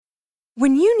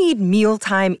When you need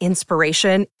mealtime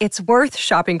inspiration, it's worth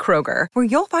shopping Kroger, where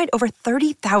you'll find over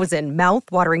 30,000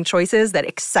 mouth-watering choices that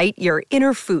excite your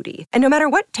inner foodie. And no matter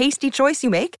what tasty choice you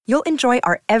make, you'll enjoy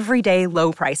our everyday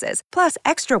low prices, plus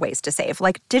extra ways to save,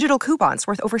 like digital coupons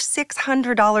worth over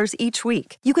 $600 each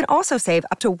week. You can also save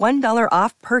up to $1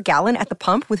 off per gallon at the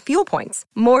pump with fuel points.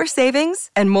 More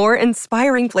savings and more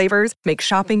inspiring flavors make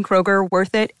shopping Kroger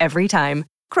worth it every time.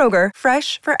 Kroger,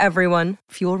 fresh for everyone.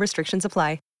 Fuel restrictions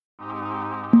apply.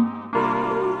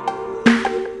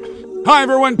 Hi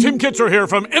everyone, Tim Kitzer here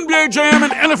from NBA Jam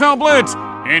and NFL Blitz,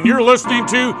 and you're listening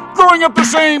to Growing Up the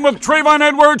Same with Trayvon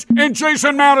Edwards and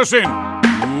Jason Madison.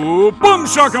 Ooh, boom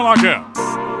shakalaka.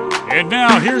 And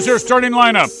now here's your starting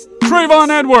lineup. Trayvon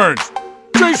Edwards,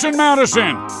 Jason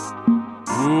Madison.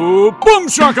 Ooh, boom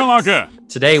shakalaka.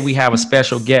 Today we have a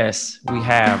special guest. We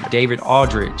have David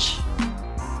Aldridge.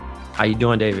 How you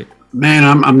doing, David? Man,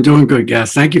 I'm doing good,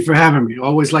 guys. Thank you for having me.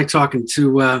 Always like talking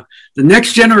to the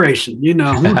next generation, you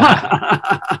know.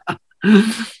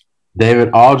 David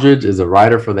Aldridge is a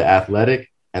writer for The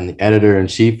Athletic and the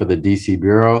editor-in-chief of the DC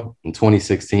Bureau. In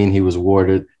 2016, he was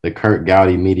awarded the Kurt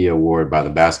Gowdy Media Award by the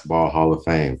Basketball Hall of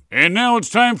Fame. And now it's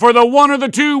time for the one or the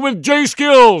two with Jay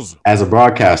Skills. As a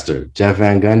broadcaster, Jeff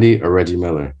Van Gundy or Reggie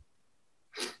Miller?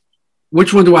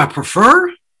 Which one do I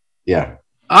prefer? Yeah.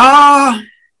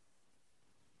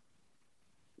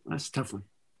 That's a tough one.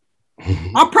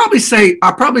 I'll probably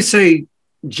say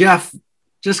Jeff,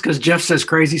 just because Jeff says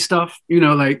crazy stuff. You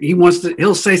know, like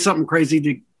he'll say something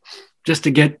crazy just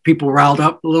to get people riled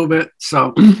up a little bit.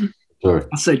 So Sure.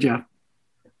 I'll say Jeff.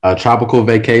 A tropical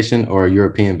vacation or a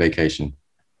European vacation?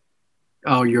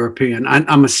 Oh, European.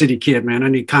 I'm a city kid, man. I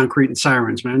need concrete and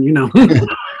sirens, man. You know.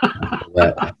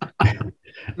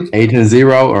 Agent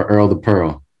Zero or Earl the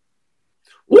Pearl?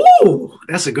 Ooh,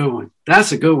 that's a good one.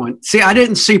 See, I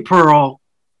didn't see Pearl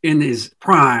in his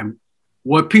prime.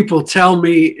 What people tell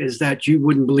me is that you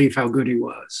wouldn't believe how good he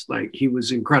was. Like, he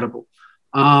was incredible.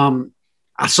 I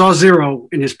saw Zero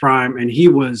in his prime, and he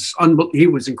was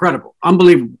incredible,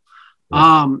 unbelievable.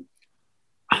 I'm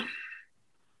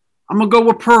gonna go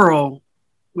with Pearl,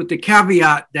 with the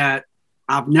caveat that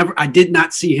I did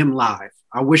not see him live.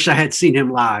 I wish I had seen him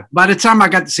live. By the time I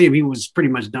got to see him, he was pretty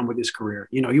much done with his career.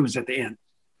 You know, he was at the end.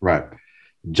 Right.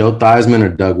 Joe Theismann or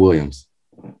Doug Williams?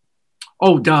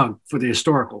 Oh, Doug, for the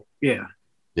historical. Yeah.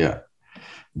 Yeah.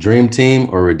 Dream Team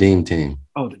or Redeem Team?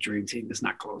 Oh, the Dream Team. It's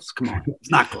not close. Come on.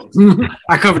 It's not close.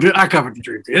 I covered the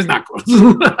Dream Team. It's not close.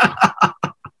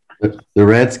 The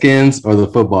Redskins or the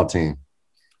football team?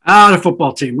 The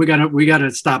football team. We gotta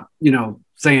stop, you know,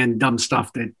 saying dumb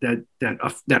stuff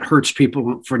that hurts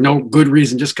people for no good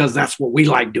reason, just because that's what we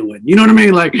like doing. You know what I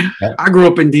mean? Like, I grew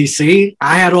up in DC.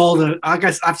 I had I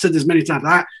guess I've said this many times.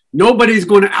 Nobody's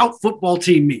going to out football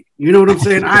team me. You know what I'm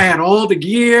saying? I had all the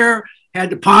gear, had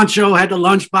the poncho, had the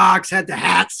lunchbox, had the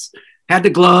hats, had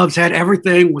the gloves, had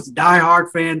everything. Was a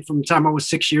diehard fan from the time I was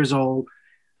 6 years old.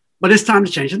 But it's time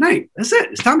to change the name. That's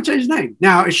it. It's time to change the name.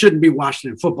 Now, it shouldn't be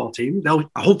Washington football team. They'll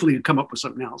hopefully come up with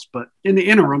something else. But in the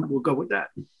interim, we'll go with that.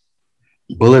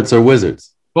 Bullets or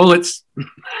Wizards? Bullets.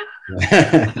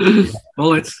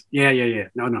 Bullets. Yeah.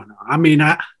 No. I mean,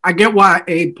 I get why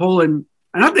Abe Pollin,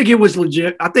 and I think it was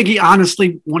legit. I think he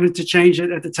honestly wanted to change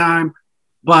it at the time.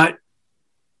 But,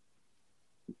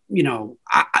 you know,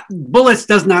 Bullets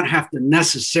does not have to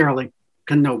necessarily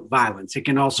connote violence. It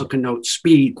can also connote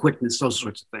speed, quickness, those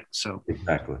sorts of things. So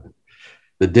exactly.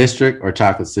 The District or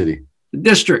Chocolate City? The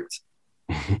District.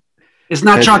 It's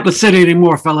not Chocolate City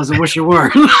anymore, fellas. I wish it were.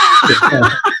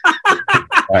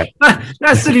 Right.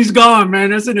 That city's gone,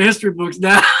 man. That's in the history books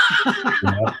now.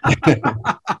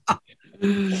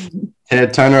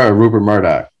 Ted Turner or Rupert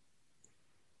Murdoch?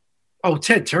 Oh,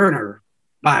 Ted Turner.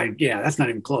 That's not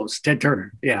even close. Ted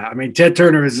Turner. Yeah, I mean, Ted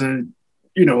Turner is a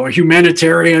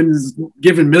humanitarian,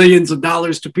 giving millions of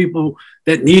dollars to people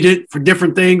that need it for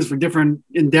different things, for different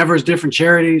endeavors, different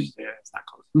charities. Yeah, it's not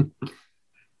close.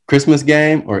 Christmas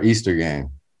game or Easter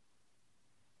game?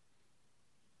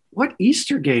 What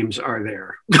Easter games are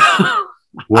there?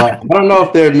 Well, I don't know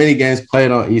if there are many games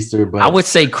played on Easter, but I would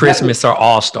say Christmas or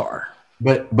All-Star.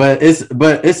 But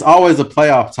it's always a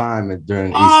playoff time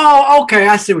during Easter. Oh, okay.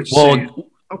 I see what you're saying.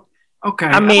 Okay.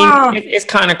 I mean, it's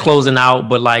kind of closing out,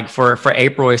 but like for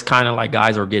April, it's kind of like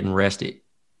guys are getting rested.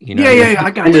 You know? Yeah.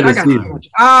 I got you.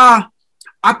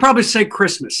 I'd probably say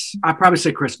Christmas.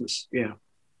 Yeah.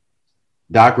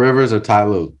 Doc Rivers or Ty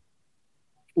Lue?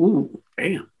 Ooh,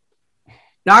 damn.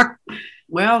 Doc,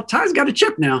 well, Ty's got a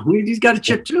chip now. He's got a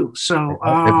chip too. So,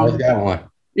 I've got one.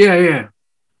 Yeah.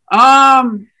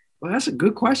 Well, that's a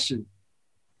good question.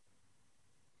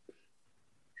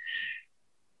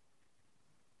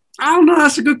 I don't know.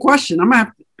 That's a good question. I'm gonna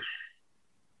have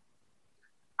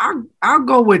I'll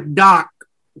go with Doc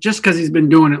just because he's been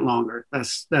doing it longer.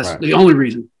 That's right. The only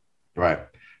reason. Right.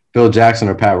 Phil Jackson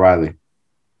or Pat Riley?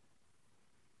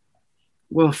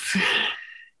 Well,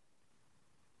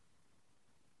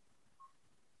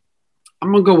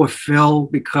 I'm going to go with Phil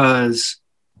because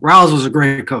Riles was a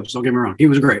great coach. Don't get me wrong. He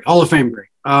was great. Hall of Fame great.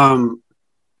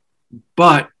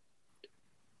 But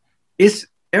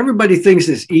everybody thinks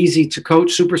it's easy to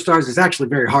coach superstars. It's actually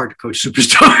very hard to coach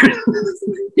superstars.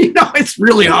 It's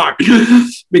really hard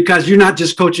because you're not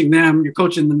just coaching them. You're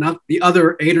coaching the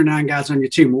other 8 or 9 guys on your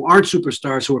team who aren't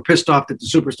superstars, who are pissed off that the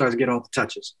superstars get all the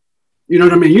touches. You know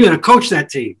what I mean? You got to coach that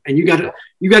team, and you got to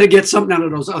get something out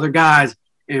of those other guys.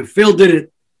 And Phil did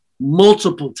it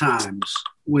multiple times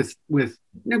with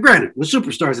granted, with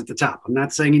superstars at the top. I'm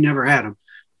not saying he never had them,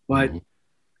 but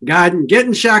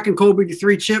getting Shaq and Kobe to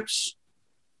 3 chips.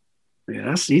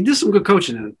 Yeah, he did some good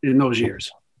coaching in those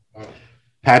years.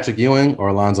 Patrick Ewing or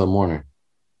Alonzo Mourning?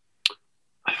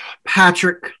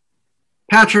 Patrick,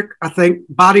 I think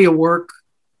body of work.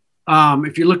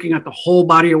 If you're looking at the whole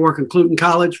body of work, including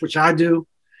college, which I do,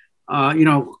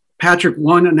 Patrick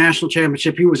won a national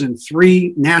championship. He was in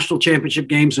 3 national championship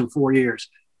games in 4 years.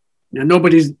 Now,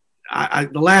 the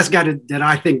last guy that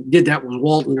I think did that was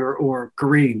Walton or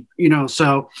Kareem,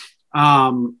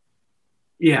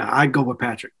 I'd go with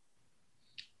Patrick.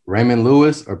 Raymond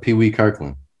Lewis or Pee Wee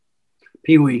Kirkland?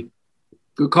 Pee Wee.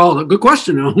 Good call. Good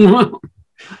question, though.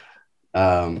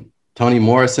 Toni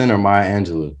Morrison or Maya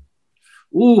Angelou?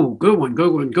 Ooh, good one.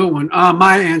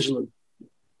 Maya Angelou.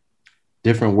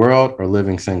 Different World or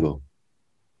Living Single?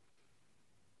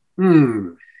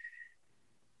 I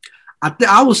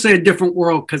will say A Different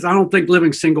World because I don't think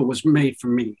Living Single was made for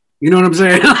me. You know what I'm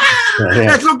saying?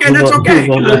 That's okay. That's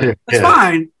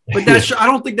fine. But I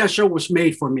don't think that show was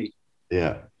made for me.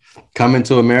 Yeah. Coming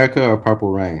to America or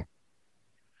Purple Rain?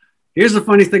 Here's the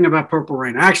funny thing about Purple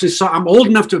Rain. I'm old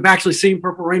enough to have actually seen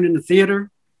Purple Rain in the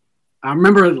theater. I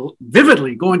remember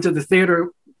vividly going to the theater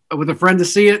with a friend to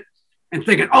see it and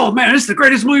thinking, oh, man, this is the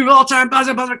greatest movie of all time. Blah,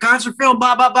 concert film,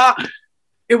 blah, blah, blah.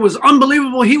 It was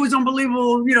unbelievable. He was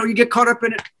unbelievable. You get caught up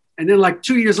in it. And then like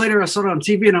 2 years later, I saw it on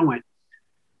TV and I went,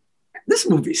 this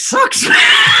movie sucks.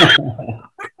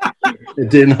 It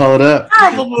didn't hold up.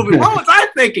 Terrible movie. What was I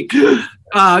thinking?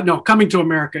 No, Coming to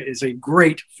America is a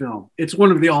great film. It's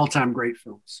one of the all-time great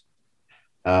films.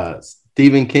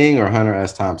 Stephen King or Hunter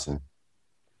S. Thompson?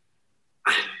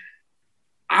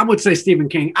 I would say Stephen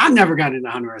King. I never got into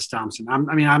Hunter S. Thompson.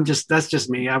 That's just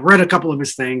me. I've read a couple of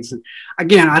his things. And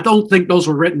again, I don't think those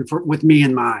were written with me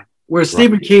in mind. Whereas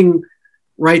Stephen King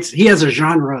writes, he has a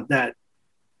genre that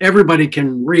everybody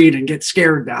can read and get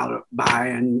scared by,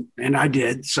 and I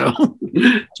did. So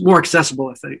it's more accessible,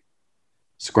 I think.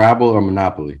 Scrabble or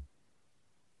Monopoly?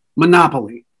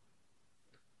 Monopoly.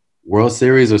 World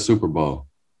Series or Super Bowl?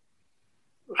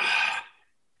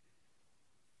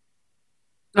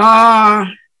 Good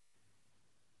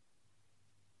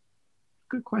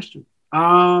question.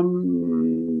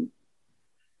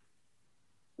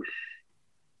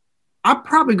 I'd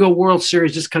probably go World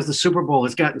Series just because the Super Bowl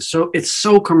has gotten it's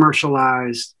so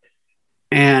commercialized,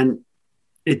 and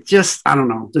it just, I don't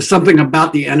know. There's something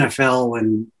about the NFL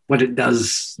and what it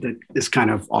does that is kind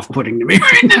of off-putting to me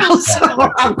right now.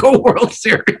 So I'll go World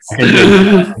Series.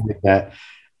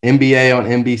 NBA on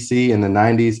NBC in the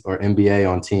 90s or NBA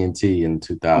on TNT in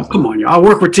 2000? Oh, come on, y'all. I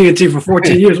worked with TNT for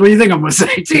 14 years. What do you think I'm going to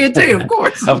say? TNT, of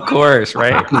course. Of course,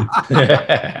 right?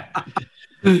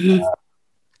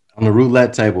 On the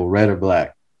roulette table, red or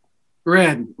black?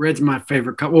 Red. Red's my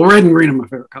favorite color. Well, red and green are my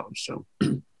favorite colors. So.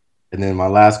 And then my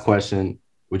last question,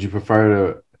 would you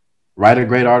prefer to write a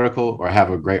great article or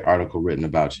have a great article written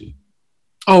about you?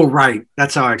 Oh, right.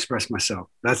 That's how I express myself.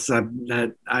 That's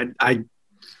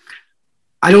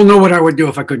I don't know what I would do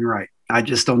if I couldn't write. I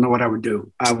just don't know what I would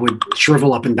do. I would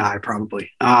shrivel up and die probably.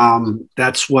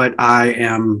 That's what I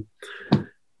am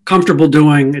comfortable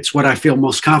doing. It's what I feel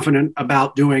most confident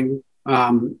about doing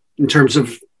in terms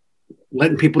of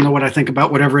letting people know what I think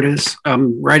about whatever it is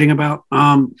I'm writing about.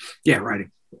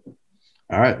 Writing.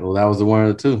 All right. Well, that was the one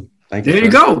of the two. Thank you. There you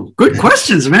go. Good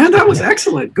questions, man. That was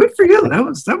excellent. Good for you.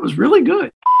 That was really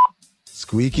good.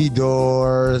 Squeaky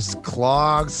doors,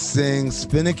 clogged sinks,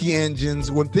 finicky engines.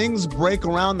 When things break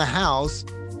around the house,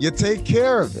 you take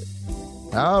care of it.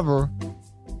 However,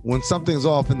 when something's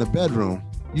off in the bedroom,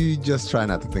 you just try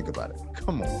not to think about it.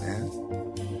 Come on, man.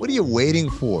 What are you waiting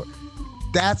for?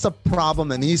 That's a problem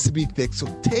that needs to be fixed, so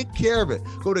take care of it.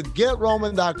 Go to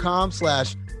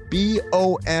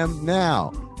GetRoman.com/BOM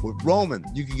now. With Roman,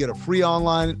 you can get a free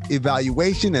online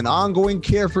evaluation and ongoing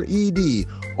care for ED,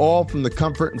 all from the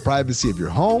comfort and privacy of your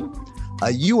home.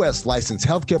 A U.S. licensed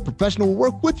healthcare professional will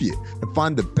work with you and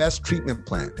find the best treatment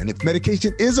plan. And if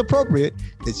medication is appropriate,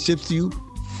 it ships to you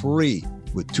free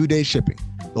with 2-day shipping.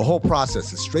 The whole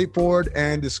process is straightforward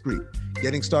and discreet.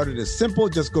 Getting started is simple.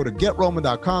 Just go to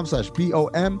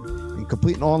GetRoman.com/BOM and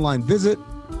complete an online visit.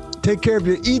 Take care of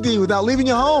your ED without leaving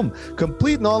your home.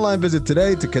 Complete an online visit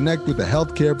today to connect with a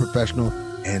healthcare professional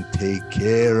and take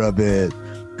care of it.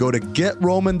 Go to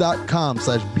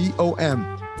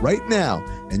GetRoman.com/BOM right now,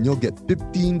 and you'll get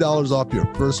 $15 off your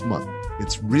first month.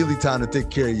 It's really time to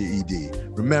take care of your ED.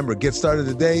 Remember, get started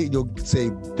today. You'll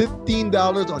save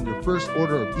 $15 on your first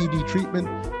order of ED treatment.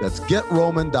 That's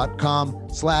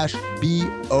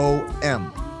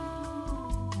GetRoman.com/BOM.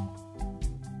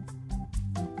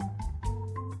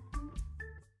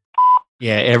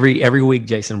 Yeah, every week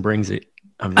Jason brings it.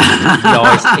 I mean,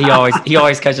 he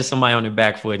always catches somebody on the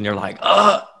back foot, and they're like,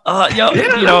 yo,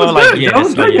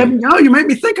 you made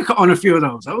me think on a few of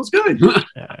those. That was good.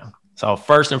 Yeah. So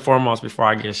first and foremost, before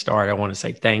I get started, I want to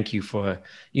say thank you for,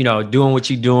 doing what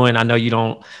you're doing. I know you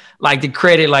don't like the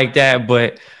credit like that,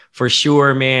 but for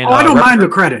sure, man. I don't mind the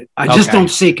credit. I just don't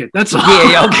seek it. That's all.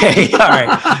 Yeah. Okay. All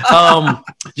right.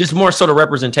 Just more sort of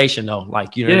representation though.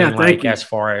 Like, like as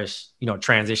far as,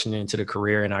 transitioning into the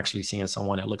career and actually seeing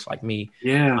someone that looks like me.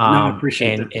 Yeah. I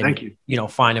appreciate that. Thank you.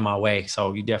 Finding my way.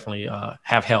 So you definitely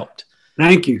have helped.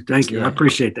 Thank you. Yeah. I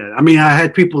appreciate that. I mean, I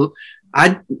had people,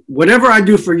 whatever I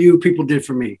do for you, people did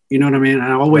for me. You know what I mean?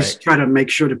 I always try to make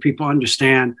sure that people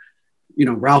understand,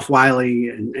 Ralph Wiley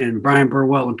and Brian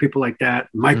Burwell and people like that,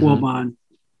 Mike Wilbon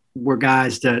were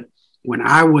guys that when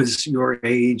I was your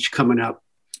age coming up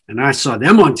and I saw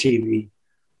them on TV,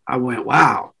 I went,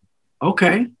 wow,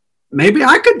 okay, maybe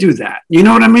I could do that. You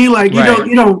know what I mean? Like,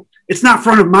 you don't, it's not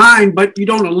front of mind, but you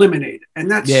don't eliminate it. And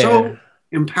that's so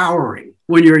empowering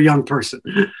when you're a young person,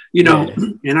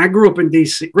 and I grew up in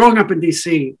DC, growing up in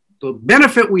DC, the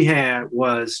benefit we had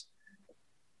was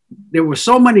there were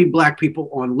so many Black people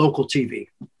on local TV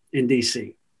in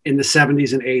DC in the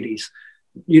 70s and 80s,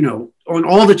 on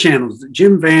all the channels,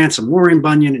 Jim Vance and Maureen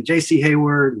Bunyan and J.C.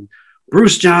 Hayward and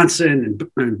Bruce Johnson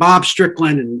and Bob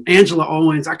Strickland and Angela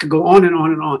Owens. I could go on and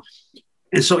on and on.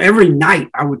 And so every night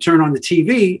I would turn on the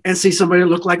TV and see somebody that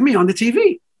looked like me on the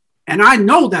TV. And I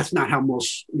know that's not how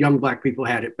most young Black people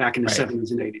had it back in the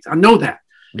 70s and 80s. I know that.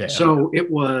 Yeah. So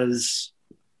it was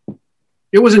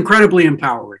incredibly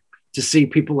empowering to see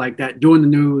people like that doing the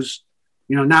news,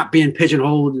 not being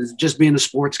pigeonholed as just being a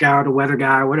sports guy or the weather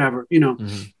guy or whatever,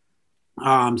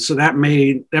 So that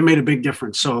made a big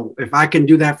difference. So if I can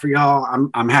do that for y'all,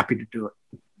 I'm happy to do it.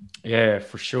 Yeah,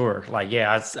 for sure. Like,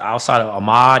 outside of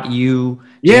Ahmad,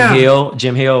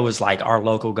 Jim Hill was like our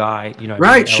local guy,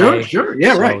 Right. Sure.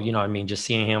 Yeah. So, right. Just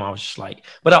seeing him, I was just like,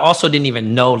 but I also didn't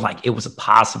even know like it was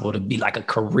possible to be like a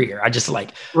career. I just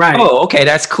like, oh, okay,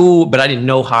 that's cool. But I didn't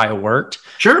know how it worked.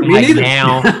 Sure. Me neither.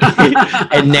 Now,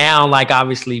 and now like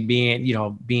obviously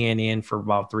being in for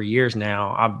about 3 years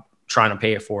now, I'm trying to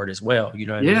pay it forward as well. You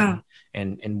know what I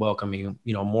mean? And welcoming,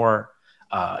 more,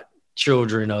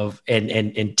 children of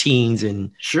and teens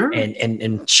and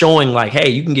and showing like, hey,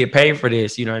 you can get paid for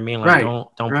this, you know what I mean? Like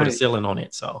don't put a ceiling on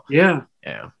it. So yeah,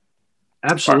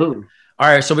 absolutely. All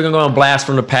right, so we're gonna go on blast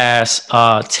from the past.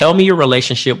 Tell me your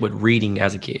relationship with reading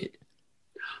as a kid.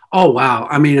 Oh wow,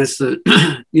 I mean, it's the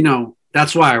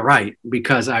that's why I write,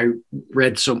 because I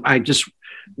just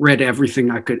read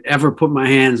everything I could ever put my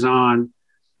hands on.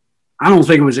 I don't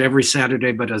think it was every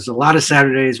Saturday, but there's a lot of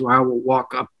Saturdays where I would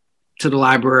walk up to the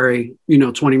library,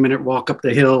 20-minute walk up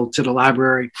the hill to the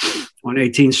library on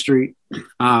 18th Street,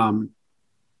 and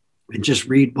just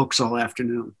read books all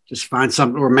afternoon. Just find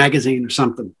something, or a magazine or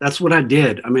something. That's what I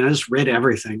did. I mean, I just read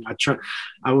everything. I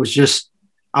was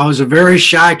a very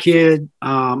shy kid.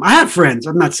 I had friends.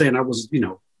 I'm not saying I was,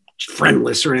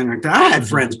 friendless or anything like that. I had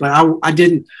friends, but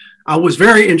I was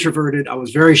very introverted. I was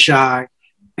very shy,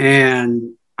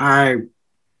 and I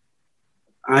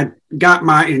got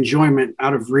my enjoyment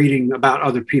out of reading about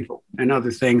other people and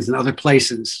other things and other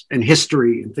places and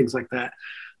history and things like that.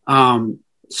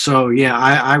 So yeah,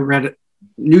 I read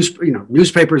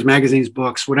newspapers, magazines,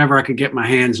 books, whatever I could get my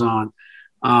hands on.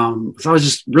 So I was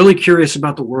just really curious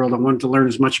about the world. I wanted to learn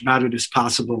as much about it as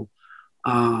possible.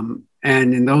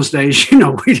 And in those days,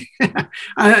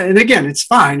 and again, it's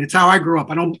fine. It's how I grew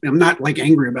up. I'm not like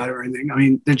angry about it or anything. I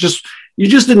mean, you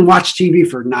just didn't watch TV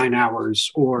for 9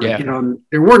 hours, or,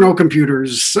 there were no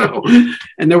computers. So,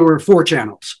 and there were 4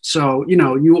 channels. So,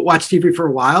 you watch TV for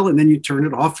a while and then you turn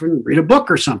it off and read a book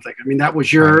or something. I mean, that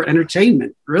was your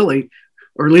entertainment, really,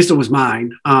 or at least it was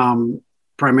mine,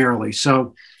 primarily.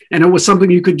 So and it was something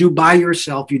you could do by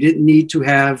yourself. You didn't need to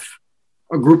have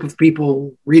a group of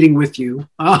people reading with you.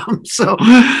 So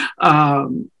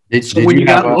when you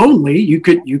got lonely, you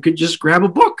could just grab a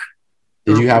book.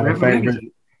 Did you have a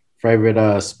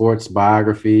favorite sports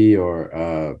biography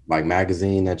or like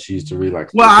magazine that you used to read? Like,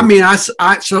 well, I mean,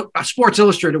 so Sports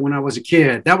Illustrated when I was a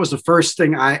kid, that was the first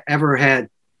thing I ever had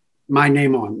my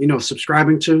name on,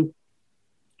 subscribing to.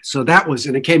 So that was,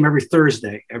 and it came every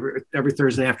Thursday, every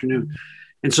Thursday afternoon.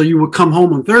 And so you would come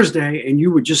home on Thursday and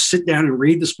you would just sit down and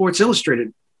read the Sports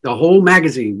Illustrated, the whole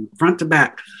magazine, front to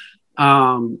back.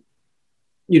 And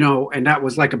that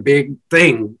was like a big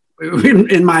thing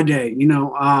in my day,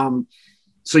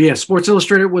 So yeah, Sports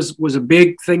Illustrated was a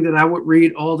big thing that I would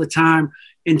read all the time.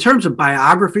 In terms of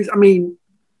biographies, I mean,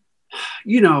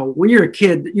 when you're a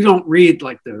kid, you don't read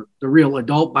like the real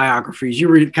adult biographies. You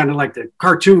read kind of like the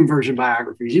cartoon version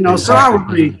biographies,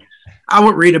 Exactly. So I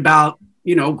would read about,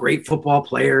 great football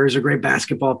players or great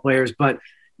basketball players. But,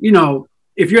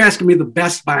 if you're asking me the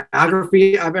best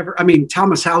biography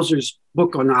Thomas Hauser's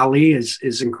book on Ali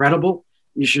is incredible.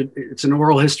 It's an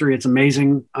oral history. It's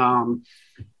amazing.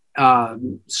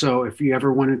 So if you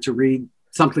ever wanted to read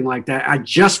something like that, I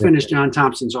just finished John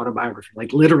Thompson's autobiography,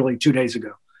 like literally 2 days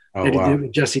ago. Oh, that he wow. did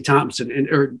with Jesse Thompson,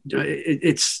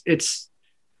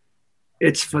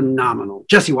 it's phenomenal.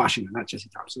 Jesse Washington, not Jesse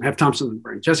Thompson. I have Thompson in the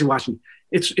brain. Jesse Washington.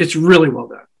 It's really well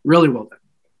done. Really well done.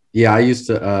 Yeah, I used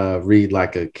to read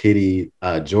like a Kitty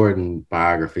Jordan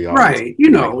biography. Right,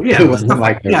 yeah. It wasn't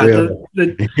like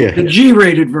the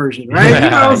G-rated version, right?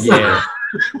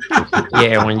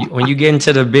 Yeah, when you get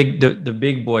into the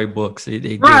big boy books, it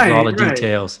gives all the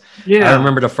details. Yeah, I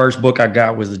remember the first book I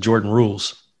got was the Jordan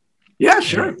Rules. Yeah,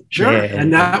 sure. Yeah.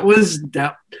 And that was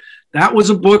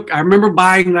a book. I remember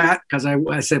buying that because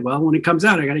I said, well, when it comes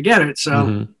out, I got to get it.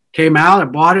 So came out, I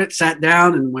bought it, sat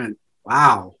down, and went,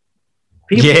 wow.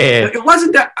 It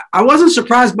wasn't that I wasn't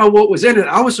surprised by what was in it.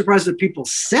 I was surprised that people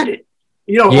said it,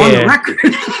 on the record.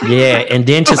 And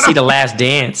then to see The Last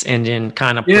Dance and then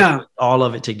kind of put all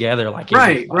of it together,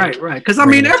 right. Because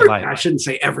I shouldn't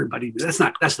say everybody. That's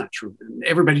not true.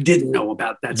 Everybody didn't know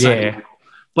about that side of it.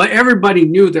 But everybody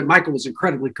knew that Michael was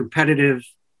incredibly competitive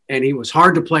and he was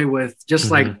hard to play with,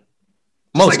 just like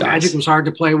most like Magic was hard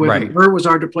to play with, and Bird was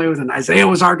hard to play with, and Isaiah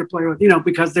was hard to play with,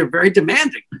 because they're very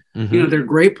demanding. They're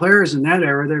great players in that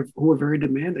era who were very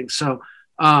demanding. So,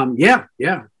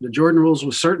 the Jordan Rules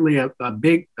was certainly a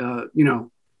big,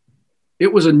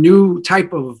 it was a new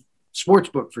type of sports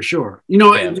book for sure. In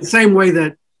the same way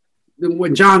that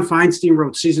when John Feinstein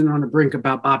wrote Season on the Brink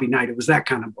about Bobby Knight, it was that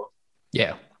kind of book.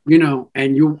 Yeah.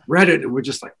 And you read it and we're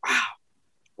just like, wow.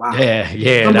 Yeah.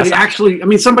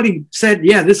 Somebody said,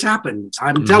 yeah, this happened.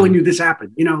 I'm telling you this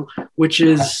happened, which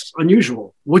is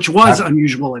unusual, which was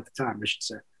unusual at the time, I should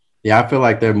say. Yeah, I feel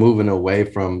like they're moving away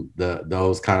from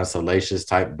those kind of salacious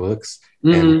type books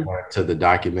and more to the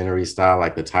documentary style,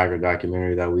 like the Tiger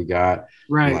documentary that we got.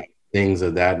 Right. Like things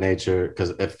of that nature.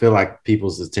 Because I feel like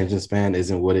people's attention span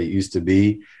isn't what it used to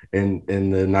be in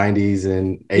the 90s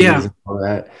and 80s and all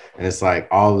that. And it's like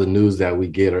all the news that we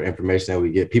get or information that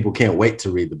we get, people can't wait to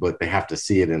read the book. They have to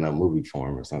see it in a movie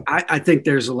form or something. I think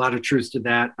there's a lot of truth to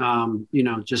that.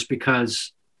 Just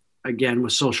because, again,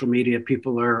 with social media,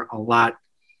 people are a lot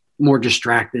more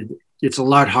distracted. It's a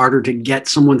lot harder to get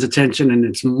someone's attention, and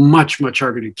it's much, much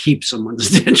harder to keep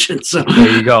someone's attention. So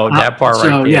there you go. That part right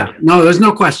there. Yeah, no, there's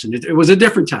no question. It was a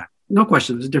different time. No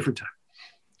question. It was a different time.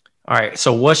 All right.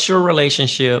 So what's your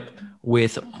relationship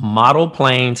with model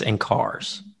planes and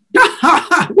cars?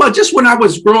 Well, just when I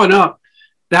was growing up,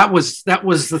 that was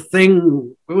the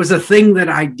thing. It was a thing that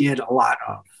I did a lot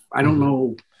of. I don't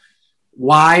know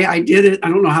why I did it. I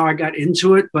don't know how I got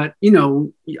into it, but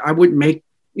I would make,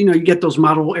 you get those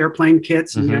model airplane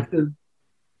kits and you have to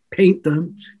paint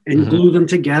them and glue them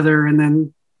together and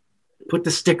then put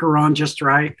the sticker on just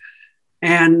right.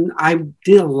 And I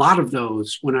did a lot of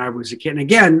those when I was a kid. And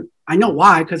again, I know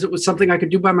why, because it was something I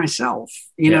could do by myself,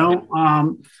 and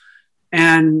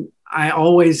I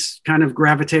always kind of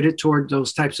gravitated toward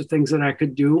those types of things that I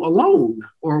could do alone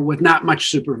or with not much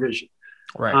supervision.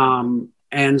 Right.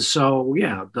 And so,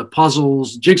 the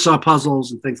puzzles, jigsaw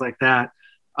puzzles and things like that.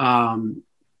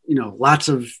 Lots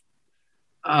of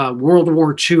World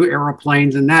War II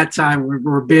airplanes in that time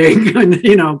were big, and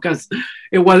because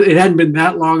it hadn't been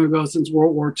that long ago since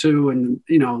World War II, and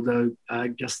I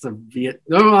guess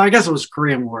it was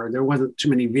Korean War. There wasn't too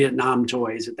many Vietnam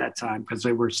toys at that time because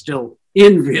they were still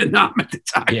in Vietnam at the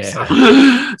time.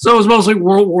 Yeah. So it was mostly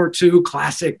World War II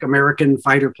classic American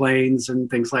fighter planes and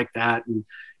things like that,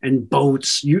 and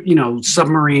boats,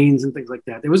 submarines and things like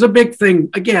that. It was a big thing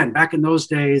again back in those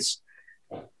days.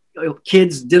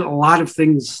 Kids did a lot of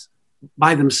things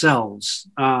by themselves,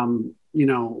 and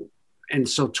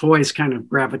so toys kind of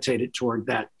gravitated toward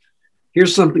that.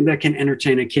 Here's something that can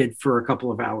entertain a kid for a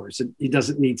couple of hours. He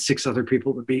doesn't need 6 other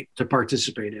people to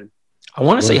participate in. I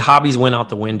want to say hobbies went out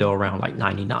the window around like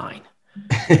 99.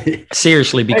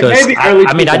 Seriously, because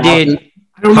I did.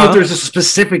 I don't know if there's a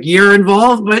specific year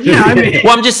involved, but yeah, I mean.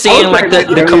 Well, I'm just saying like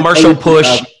the commercial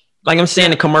push. Like I'm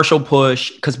saying the commercial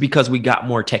push because we got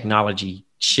more technology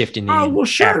shifting in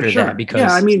after that. Because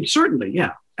yeah, I mean, certainly,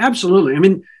 yeah, absolutely. I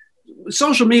mean,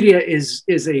 social media is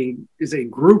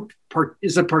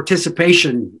a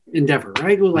participation endeavor,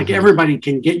 right? Like everybody you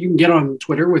can get on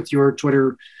Twitter with your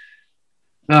Twitter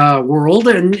world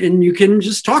and you can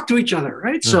just talk to each other,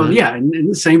 right? So yeah, and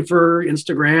the same for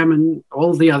Instagram and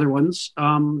all of the other ones,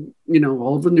 all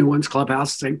of the new ones,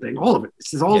 Clubhouse, same thing, all of it.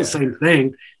 This is all the same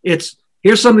thing. It's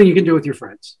here's something you can do with your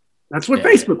friends. That's what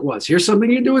Facebook was. Here's something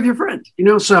you can do with your friends,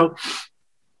 so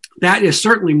that is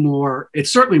certainly more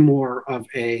of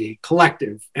a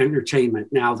collective entertainment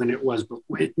now than it was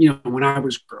when I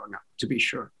was growing up, to be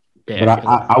sure. But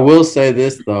I will say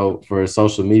this though, for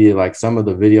social media, like some of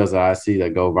the videos that I see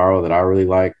that go viral that I really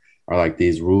like are like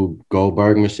these Rube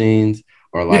Goldberg machines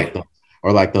or like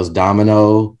those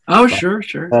domino sure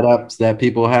setups that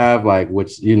people have, like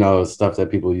which stuff that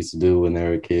people used to do when they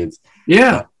were kids.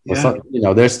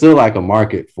 There's still like a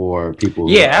market for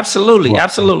people. Yeah, absolutely.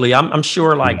 I'm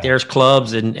sure like there's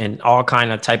clubs and all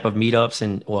kind of type of meetups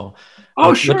and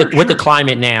with the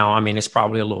climate now, I mean, it's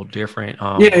probably a little different.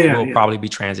 We'll probably be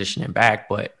transitioning back,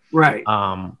 but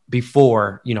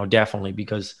before, definitely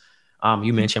because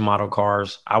you mentioned model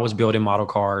cars. I was building model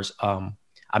cars.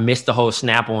 I missed the whole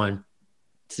Snap-on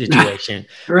situation.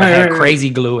 I had crazy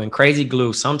glue, and crazy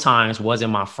glue sometimes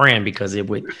wasn't my friend because it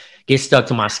would get stuck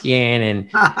to my skin. And,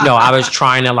 I was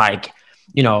trying to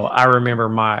I remember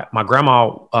my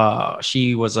grandma,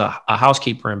 she was a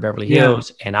housekeeper in Beverly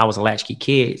Hills and I was a latchkey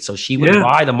kid. So she would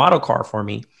buy the model car for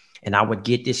me and I would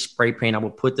get this spray paint. I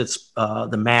would put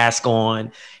the mask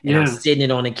on and I'm sitting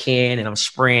it on a can and I'm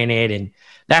spraying it. And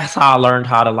that's how I learned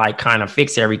how to kind of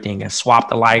fix everything and swap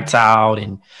the lights out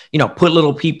and, put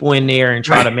little people in there and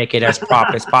try to make it as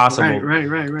proper as possible.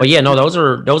 Right. But yeah, no,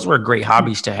 those were great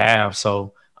hobbies to have.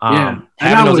 So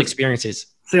having those experiences.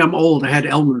 See, I'm old. I had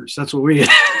Elmer's. That's what we had.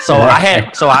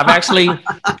 I've actually,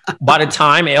 by the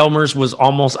time Elmer's was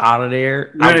almost out of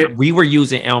there, we were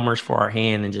using Elmer's for our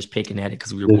hand and just picking at it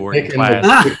because we were bored in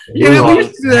class. We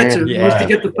used to do that too. We used to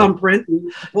get the thumbprint and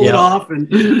pull it off. And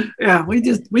we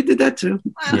did that too.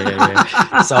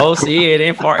 Yeah. So see, it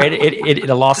didn't far. It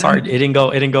lost art. It didn't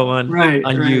go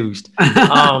unused.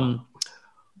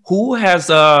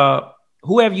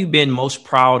 Who have you been most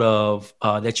proud of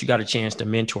that you got a chance to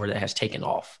mentor that has taken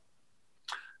off?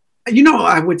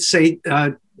 I would say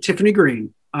Tiffany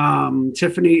Green.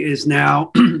 Tiffany is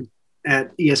now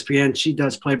at ESPN. She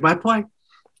does play-by-play,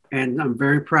 and I'm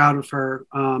very proud of her.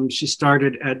 She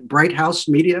started at Bright House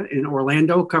Media in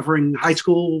Orlando, covering high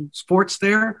school sports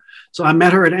there. So I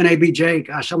met her at NABJ.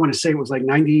 Gosh, I want to say it was like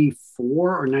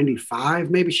 94 or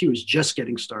 95. Maybe she was just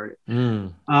getting started.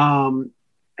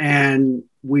 And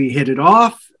we hit it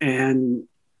off, and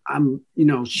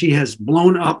she has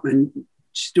blown up and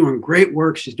she's doing great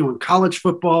work. She's doing college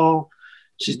football.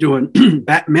 She's doing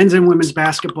men's and women's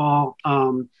basketball.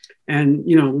 And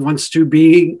wants to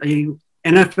be a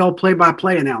NFL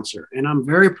play-by-play announcer. And I'm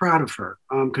very proud of her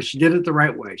because she did it the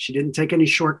right way. She didn't take any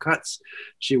shortcuts.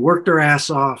 She worked her ass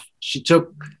off. She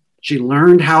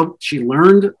learned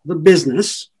the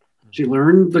business. She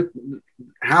learned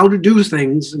how to do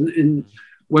things in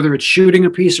whether it's shooting a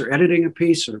piece or editing a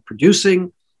piece or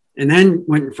producing, and then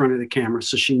went in front of the camera.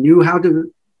 So she knew how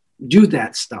to do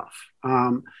that stuff.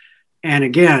 And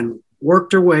again,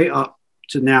 worked her way up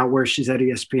to now where she's at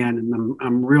ESPN, and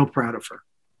I'm real proud of her.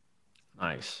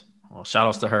 Nice. Well, shout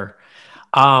outs to her.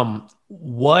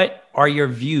 What are your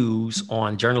views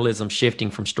on journalism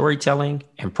shifting from storytelling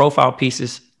and profile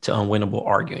pieces to unwinnable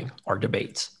arguing or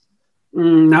debates?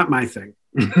 Not my thing.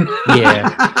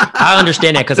 Yeah, I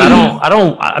understand that because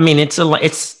I mean, it's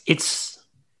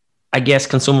I guess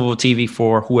consumable TV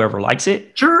for whoever likes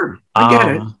it. Sure, I get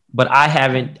it. But I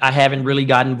haven't really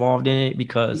got involved in it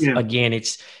because again,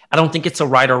 I don't think it's a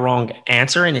right or wrong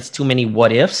answer, and it's too many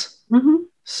what ifs.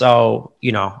 So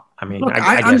I mean, look,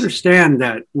 I understand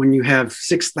that when you have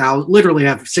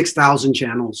 6,000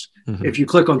 channels, if you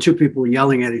click on two people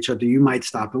yelling at each other, you might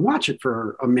stop and watch it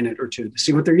for a minute or two to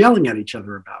see what they're yelling at each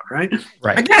other about, right?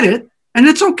 I get it. And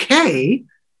it's okay,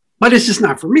 but it's just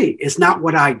not for me. It's not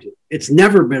what I do. It's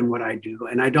never been what I do.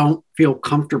 And I don't feel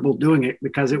comfortable doing it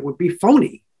because it would be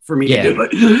phony. for me to do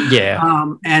it. Yeah.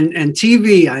 And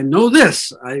TV, I know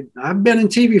this. I've been in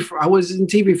TV I was in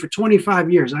TV for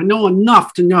 25 years. I know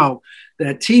enough to know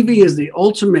that TV is the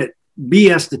ultimate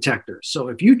BS detector. So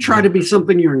if you try to be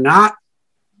something you're not,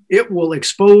 it will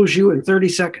expose you in 30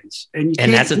 seconds. And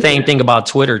that's the same thing about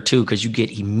Twitter too, because you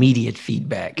get immediate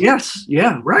feedback. Yes.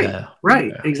 Yeah. Right.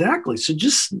 Right. Yeah. Exactly. So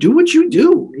just do what you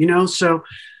do, so,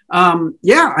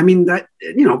 I mean that,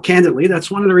 candidly,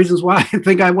 that's one of the reasons why I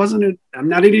think I'm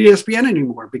not at ESPN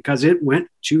anymore, because it went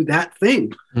to that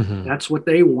thing. Mm-hmm. That's what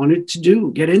they wanted to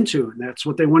do, get into. And that's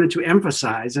what they wanted to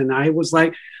emphasize. And I was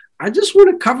like, I just want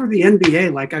to cover the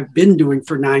NBA like I've been doing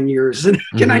for 9 years. And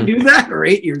can I do that? Or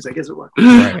 8 years, I guess it was.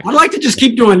 Right. I'd like to just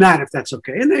keep doing that if that's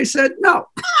okay. And they said no.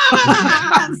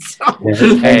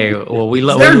 Hey, well, we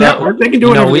love they can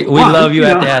do it. We love you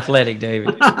at The Athletic,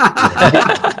 David.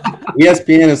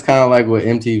 ESPN is kind of like with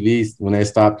MTV when they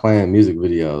stopped playing music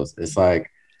videos. It's like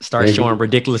start showing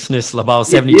ridiculousness about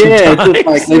 72 times. It's just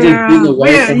like they just do the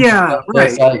way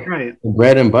right.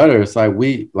 Bread and butter. It's like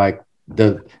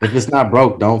if it's not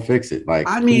broke, don't fix it. Like,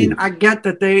 I mean, I get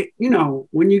that they,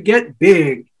 when you get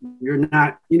big, you're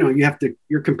not,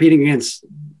 you're competing against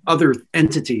other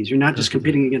entities. You're not just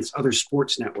competing against other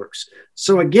sports networks.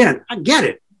 So again, I get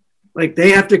it. Like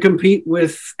they have to compete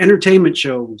with entertainment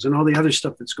shows and all the other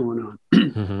stuff that's going on.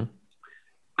 Mm-hmm.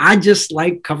 I just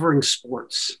like covering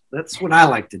sports. That's what I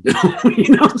like to do,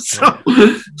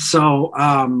 So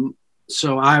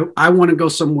I want to go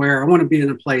somewhere. I want to be in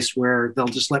a place where they'll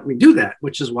just let me do that,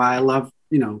 which is why I love,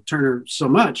 Turner so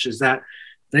much, is that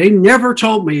they never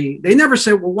told me, they never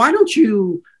said, well, why don't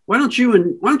you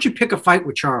pick a fight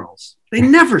with Charles? They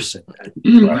never said that.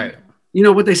 Right.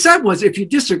 What they said was, if you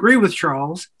disagree with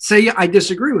Charles, say I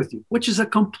disagree with you, which is a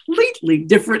completely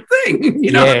different thing.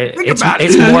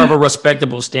 It's more of a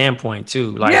respectable standpoint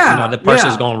too. Like, the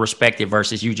person's going to respect it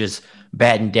versus you just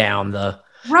batting down the,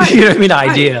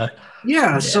 idea.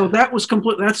 Yeah, so that was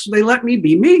complete. They let me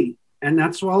be me, and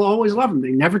that's why I'll always love them.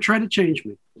 They never try to change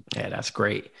me. Yeah, that's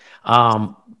great.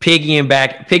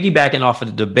 Piggybacking off of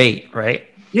the debate, right?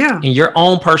 Yeah. In your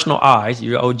own personal eyes,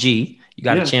 you're OG. You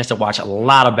got a chance to watch a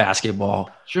lot of basketball.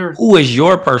 Sure. Who is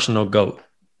your personal GOAT?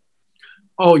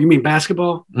 Oh, you mean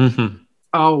basketball? Mm-hmm.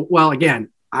 Oh, well, again,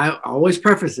 I always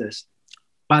preface this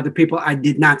by the people I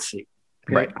did not see.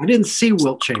 Okay? Right. I didn't see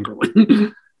Wilt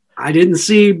Chamberlain. I didn't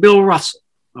see Bill Russell.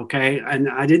 Okay. And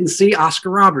I didn't see Oscar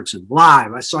Robertson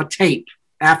live. I saw tape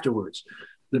afterwards.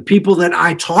 The people that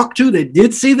I talked to that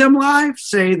did see them live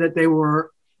say that they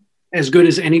were as good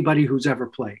as anybody who's ever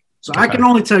played. So I can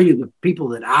only tell you the people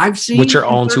that I've seen with your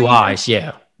own two eyes.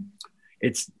 Yeah.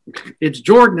 It's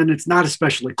Jordan, and it's not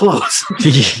especially close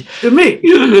to me.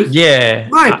 Yeah.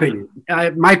 My opinion.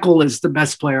 Michael is the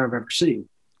best player I've ever seen.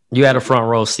 You had a front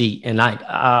row seat. And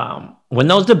when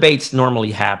those debates normally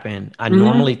happen, I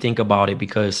normally think about it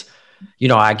because,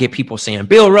 I get people saying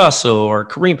Bill Russell or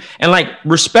Kareem, and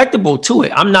respectable to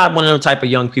it. I'm not one of the type of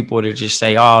young people to just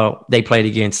say, oh, they played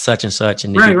against such and such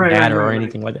and they didn't matter or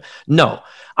anything like that. No,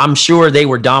 I'm sure they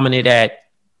were dominant at.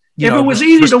 If it was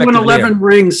easy to win 11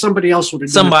 rings, somebody else would do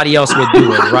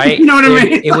it, right? You know what I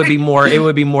mean? It would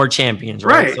be more champions,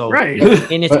 right? Right.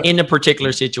 In a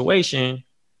particular situation,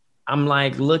 I'm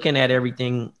looking at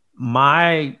everything.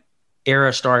 My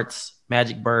era starts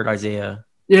Magic Bird, Isaiah,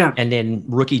 and then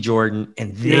rookie Jordan,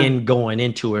 and then going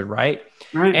into it, right?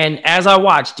 And as I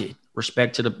watched it,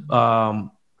 respect to the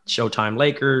Showtime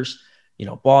Lakers,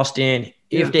 Boston,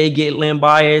 if they get limb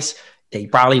bias, they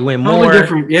probably win more.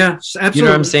 Different. Yeah, absolutely. You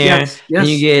know what I'm saying? Yes, then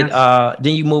you get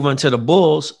then you move on to the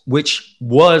Bulls, which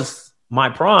was my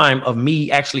prime of me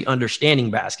actually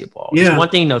understanding basketball. It's one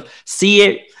thing to see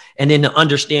it and then to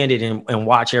understand it and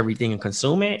watch everything and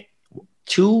consume it.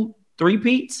 2, 3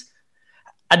 peats.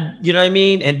 You know what I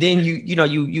mean? And then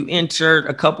you entered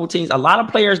a couple teams. A lot of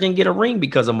players didn't get a ring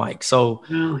because of Mike. So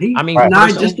not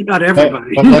just about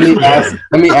everybody. But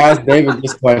let me ask David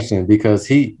this question, because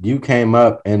you came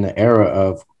up in the era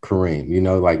of Kareem. You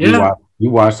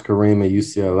watched Kareem at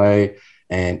UCLA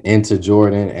and into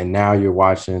Jordan, and now you're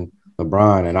watching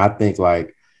LeBron. And I think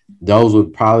those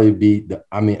would probably be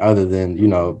other than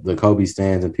the Kobe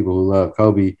stands and people who love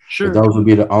Kobe, sure, those would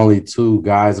be the only two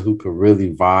guys who could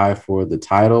really vie for the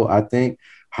title. I think.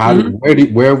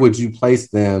 Where would you place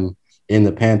them in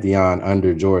the pantheon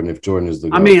under Jordan if Jordan is the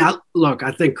GOAT?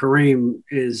 I think Kareem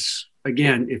is,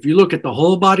 again, if you look at the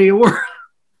whole body of work,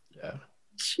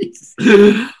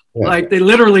 they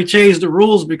literally changed the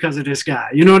rules because of this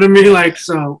guy. You know what I mean?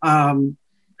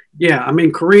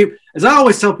 Kareem, as I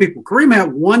always tell people, Kareem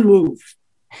had one move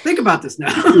Think about this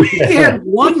now. He had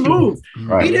one move.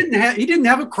 Right. He didn't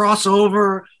have a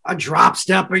crossover, a drop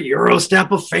step, a Euro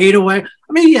step, a fadeaway.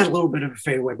 I mean, he had a little bit of a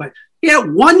fadeaway, but he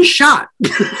had one shot.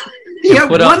 He had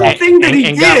one thing that he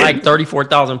did. Got like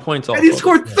 34,000 points off. And he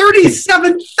scored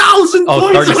 37,000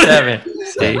 points. 37.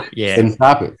 See? Yeah. Didn't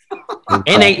stop it.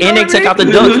 And they took out the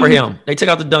dunk for him. They took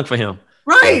out the dunk for him.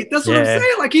 Right. That's what I'm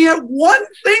saying. Like, he had one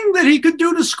thing that he could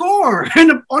do to score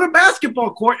on a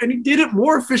basketball court, and he did it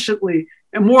more efficiently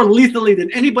and more lethally than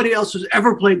anybody else who's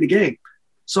ever played the game.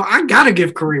 So I got to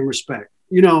give Kareem respect,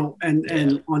 you know,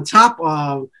 and on top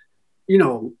of, you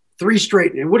know, 3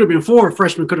 straight, it would have been 4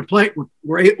 freshmen could have played,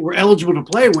 were eligible to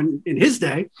play when in his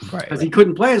day, because he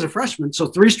couldn't play as a freshman. So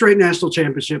 3 straight national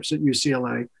championships at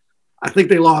UCLA. I think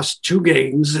they lost 2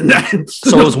 games. And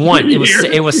so it was one. It was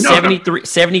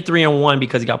 73-1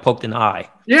 because he got poked in the eye.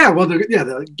 Yeah, well,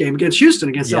 the game against Houston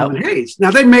against Elvin Hayes. Now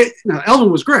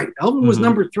Elvin was great. Elvin was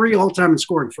number 3 all time in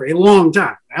scoring for a long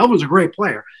time. Elvin's a great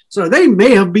player, so they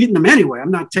may have beaten them anyway.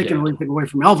 I'm not taking anything away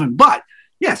from Elvin, but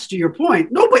yes, to your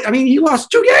point, nobody. I mean, he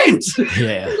lost 2 games.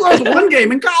 Yeah, he lost 1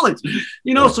 game in college.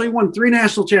 You know, so he won 3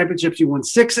 national championships. He won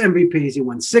 6 MVPs. He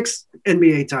won 6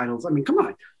 NBA titles. I mean, come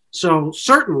on. So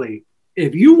certainly,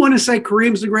 if you want to say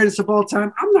Kareem's the greatest of all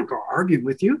time, I'm not going to argue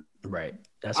with you. Right.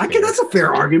 That's a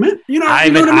fair argument. You know, I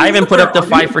even put up the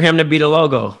fight for him to be the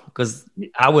logo, because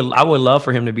I would love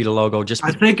for him to be the logo. Just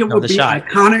I think it would be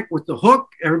iconic with the hook.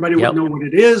 Everybody would know what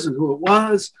it is and who it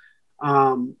was.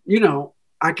 You know,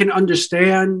 I can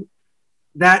understand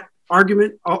that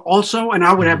argument also, and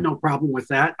I would have no problem with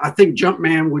that. I think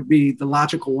Jumpman would be the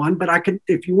logical one, but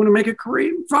if you want to make it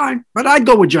Kareem, fine. But I'd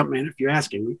go with Jumpman if you're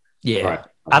asking me. Yeah. Right.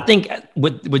 I think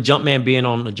with Jumpman being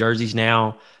on the jerseys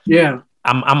now,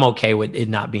 I'm okay with it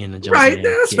not being the Jumpman. Right,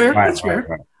 that's fair. That's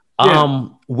fair.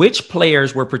 Which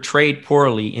players were portrayed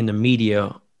poorly in the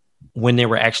media when they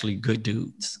were actually good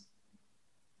dudes?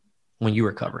 When you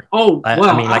were covering? Oh, well,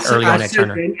 I mean, like early on at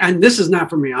Turner. And this is not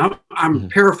for me. I'm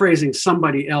paraphrasing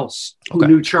somebody else who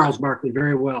knew Charles Barkley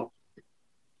very well.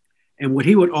 And what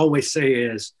he would always say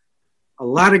is, a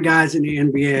lot of guys in the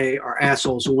NBA are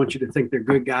assholes who want you to think they're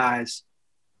good guys.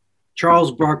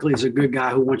 Charles Barkley is a good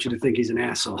guy who wants you to think he's an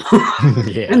asshole.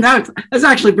 And that's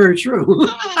actually very true.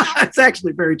 That's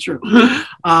actually very true.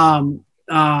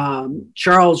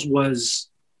 Charles was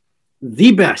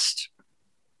the best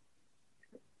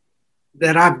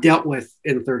that I've dealt with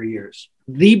in 30 years.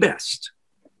 The best.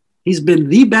 He's been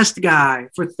the best guy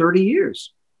for 30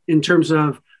 years in terms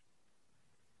of,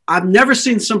 I've never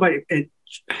seen somebody, and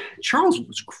Charles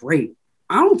was great.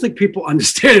 I don't think people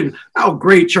understand how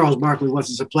great Charles Barkley was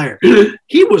as a player.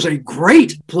 He was a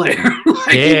great player.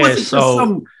 I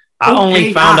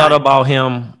only found out about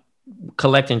him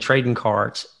collecting trading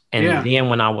cards. And then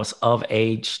when I was of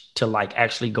age to like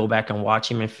actually go back and watch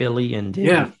him in Philly and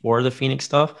then before the Phoenix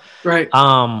stuff. Right.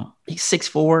 He's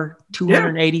 6'4",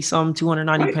 280 something,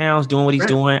 290 pounds, doing what he's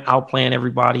doing, outplaying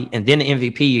everybody. And then the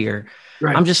MVP year,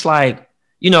 I'm just like,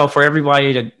 you know, for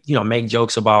everybody to, you know, make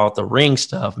jokes about the ring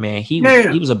stuff, man, he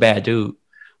was a bad dude.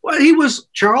 Well,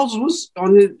 Charles was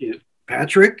on the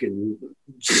Patrick and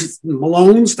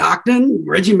Malone, Stockton,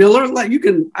 Reggie Miller. Like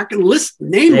I can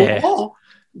name them all.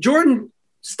 Jordan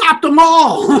stopped them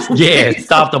all.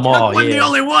 Stopped them all. The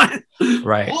only one.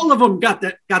 Right. All of them got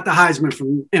the Heisman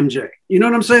from MJ. You know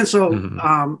what I'm saying?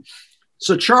 So,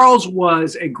 so Charles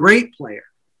was a great player.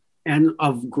 And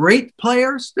of great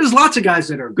players, there's lots of guys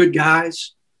that are good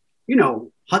guys. You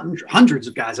know, hundreds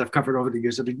of guys I've covered over the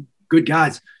years that are good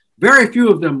guys. Very few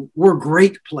of them were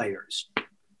great players.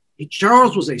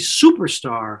 Charles was a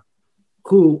superstar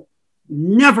who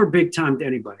never big timed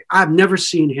anybody. I've never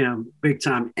seen him big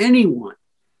time anyone.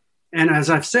 And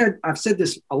as I've said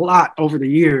this a lot over the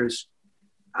years.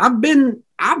 I've been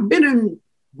in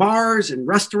bars and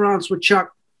restaurants with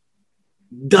Chuck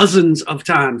dozens of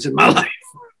times in my life.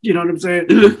 You know what I'm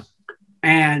saying?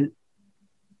 And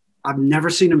I've never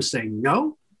seen him say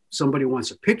no. Somebody wants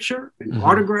a picture, an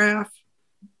autograph.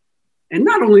 And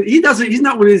not only, he's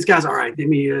not one of these guys, all right, let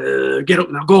me get up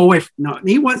now, go away. No,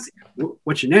 he wants,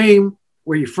 what's your name?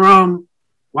 Where you from?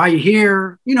 Why you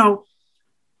here? You know,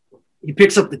 he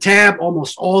picks up the tab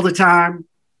almost all the time.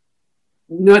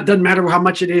 No, it doesn't matter how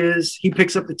much it is. He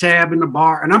picks up the tab in the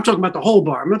bar. And I'm talking about the whole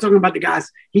bar. I'm not talking about the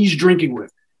guys he's drinking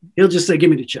with. He'll just say,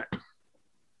 give me the check.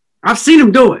 I've seen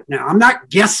him do it. Now I'm not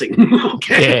guessing.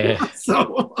 Okay. Yeah.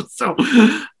 So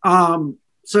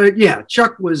yeah,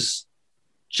 Chuck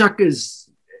is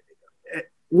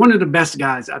one of the best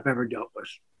guys I've ever dealt with.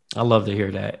 I love to hear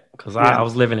that because I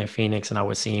was living in Phoenix and I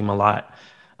would see him a lot.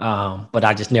 But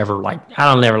I just never I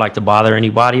don't never like to bother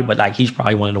anybody, but like he's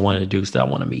probably one of the dudes that I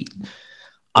want to meet.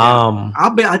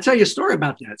 I'll tell you a story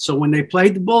about that. So when they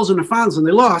played the Bulls in the finals and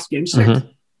they lost game 6,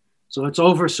 so it's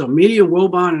over. So me and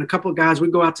Wilbon and a couple of guys, we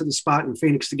go out to the spot in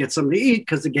Phoenix to get something to eat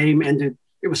because the game ended.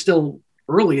 It was still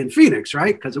early in Phoenix,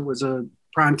 right? Because it was a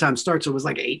primetime start. So it was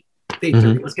like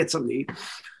 8:30. Let's get something to eat.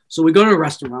 So we go to a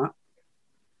restaurant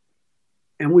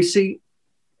and we see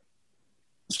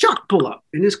Chuck pull up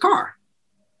in his car.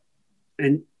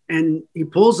 And he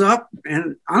pulls up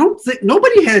and I don't think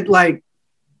nobody had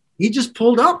he just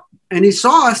pulled up and he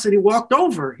saw us and he walked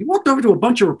over. He walked over to a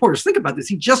bunch of reporters. Think about this.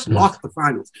 He just lost the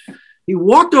finals. He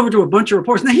walked over to a bunch of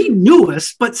reporters. Now he knew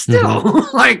us, but still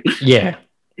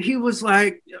he was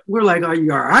like, we're like, are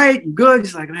you all right? You good?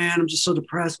 He's like, man, I'm just so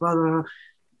depressed, blah, blah, blah.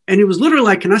 And he was literally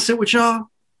like, can I sit with y'all?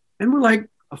 And we're like,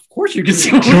 of course you can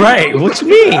sit with right. What you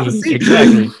mean?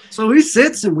 Exactly. So he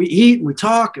sits and we eat and we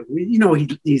talk and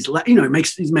we, he's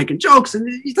making jokes and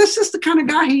that's just the kind of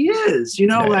guy he is,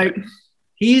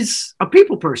 he's a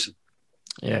people person.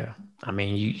 Yeah. I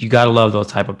mean, you got to love those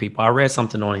type of people. I read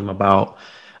something on him about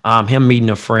him meeting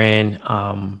a friend.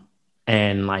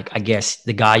 And I guess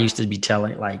the guy used to be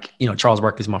telling Charles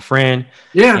Barkley's my friend.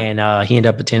 Yeah. And he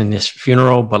ended up attending this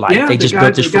funeral, but they just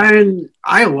built this. The guy in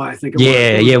Iowa, I think.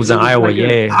 It was in Iowa.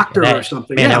 A doctor or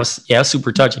something. Man, that was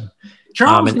super touching.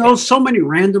 Charles knows so many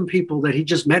random people that he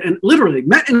just met and literally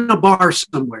met in a bar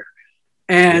somewhere.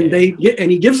 And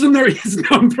he gives them his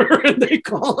number and they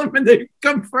call him and they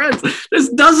become friends. There's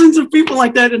dozens of people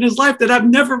like that in his life that I've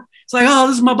never, it's like, oh,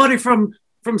 this is my buddy from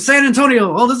San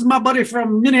Antonio. Oh, this is my buddy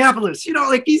from Minneapolis.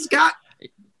 He's got.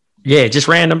 Yeah, just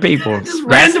random people.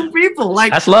 Random people.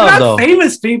 That's love, not though.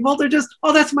 Famous people. They're just,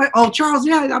 Charles.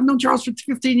 Yeah, I've known Charles for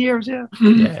 15 years. Yeah.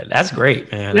 Yeah, that's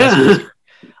great, man. Yeah.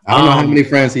 I don't know how many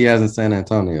friends he has in San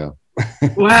Antonio.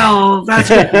 Well, that's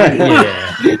good.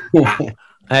 Yeah.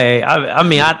 Hey, I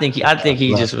mean, I think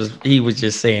he was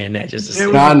just saying that just to say.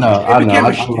 I know.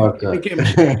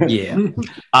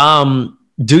 Yeah.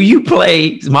 Do you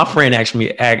play? My friend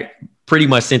actually pretty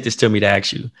much sent this to me to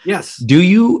ask you. Yes. Do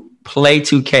you play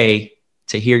 2K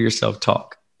to hear yourself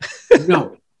talk?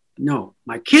 No.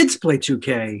 My kids play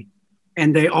 2K,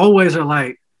 and they always are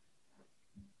like,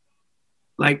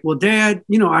 well, Dad,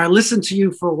 I listened to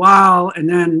you for a while, and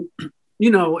then,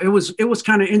 it was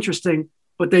kind of interesting,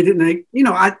 but they didn't.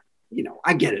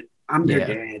 I get it. I'm their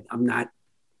dad. I'm not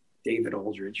David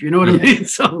Aldridge. You know what I mean?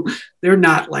 So they're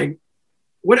not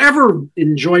whatever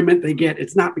enjoyment they get,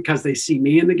 it's not because they see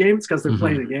me in the game. It's because they're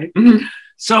playing the game.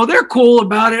 So they're cool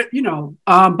about it,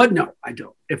 but no, I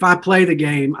don't. If I play the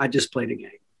game, I just play the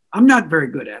game. I'm not very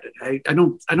good at it.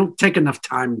 I don't take enough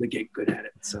time to get good at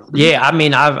it. So yeah, I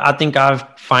mean, I think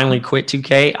I've finally quit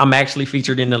 2K. I'm actually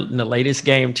featured in the latest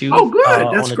game too. Oh,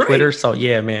 good. That's on great. Twitter. So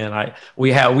yeah, man,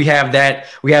 we have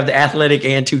the athletic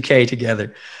and 2K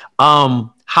together.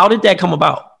 How did that come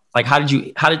about? How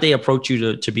did they approach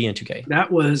you to be in 2K?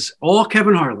 That was all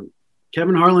Kevin Harlan.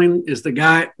 Kevin Harlan is the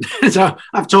guy. So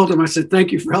I've told him, I said,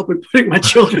 thank you for helping putting my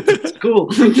children to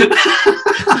school.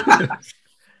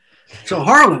 So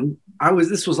Harlan,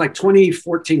 this was like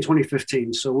 2014,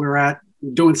 2015. So we're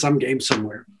doing some game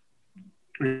somewhere.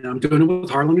 And I'm doing it with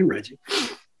Harlan and Reggie.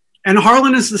 And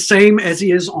Harlan is the same as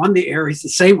he is on the air. He's the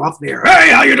same off the air.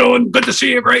 Hey, how you doing? Good to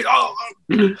see you. Great. Oh.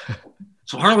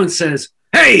 So Harlan says,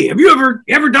 hey, have you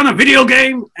ever done a video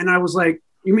game? And I was like,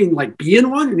 you mean be in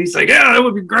one? And he's like, yeah, that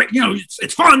would be great.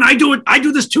 It's fun. I do it. I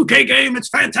do this 2K game. It's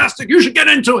fantastic. You should get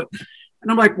into it.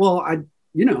 And I'm like, well,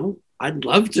 I'd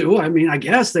love to. I mean, I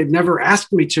guess they've never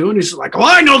asked me to. And he's like, well,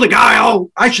 I know the guy.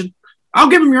 I'll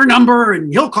give him your number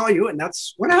and he'll call you. And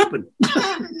that's what happened.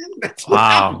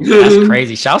 Wow. That's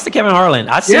crazy. Shouts to Kevin Harlan.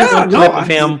 I seen one clip of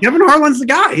him. Kevin Harlan's the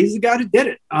guy. He's the guy who did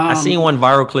it. I seen one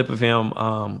viral clip of him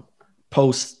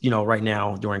post, right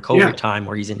now during COVID time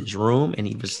where he's in his room and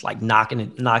he was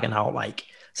knocking out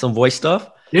some voice stuff.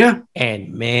 Yeah.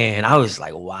 And man, I was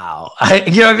like, wow.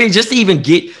 You know what I mean? Just to even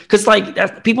get, because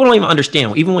people don't even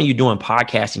understand. Even when you're doing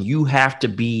podcasting, you have to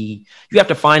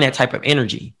find that type of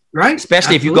energy. Right.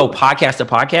 Especially if you go podcast to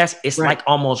podcast, it's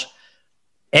almost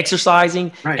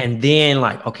exercising. Right. And then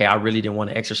okay, I really didn't want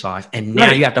to exercise. And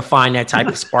now you have to find that type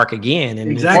of spark again. And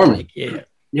exactly.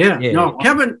 No,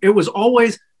 Kevin, it was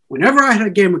always, whenever I had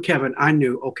a game with Kevin, I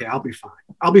knew, okay, I'll be fine.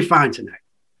 I'll be fine tonight.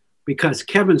 Because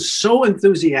Kevin's so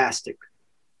enthusiastic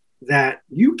that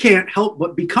you can't help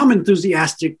but become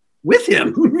enthusiastic with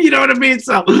him. You know what I mean?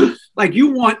 So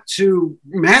you want to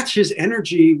match his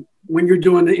energy when you're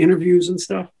doing the interviews and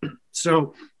stuff.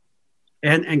 So,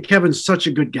 and Kevin's such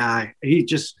a good guy.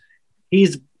 It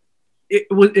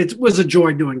was a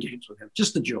joy doing games with him,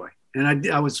 just a joy.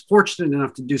 And I was fortunate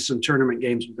enough to do some tournament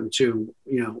games with him too,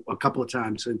 a couple of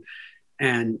times.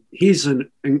 And he's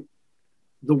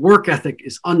the work ethic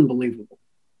is unbelievable.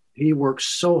 He works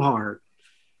so hard.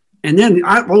 And then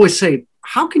I always say,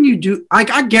 how can you do,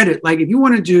 I get it. Like if you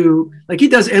want to do, like he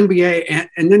does NBA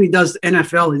and then he does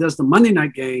NFL, he does the Monday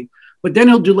night game, but then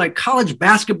he'll do like college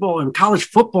basketball and college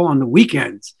football on the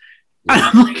weekends. And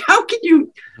I'm like, how do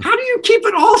you keep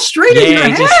it all straight in your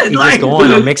head? Like, just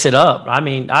going to mix it up. I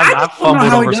mean, I've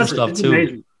fumbled over some stuff too.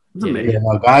 Amazing. It's amazing.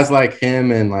 Yeah, guys like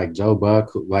him and like Joe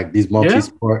Buck, like these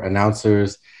multi-sport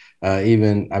announcers,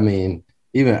 even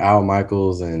Al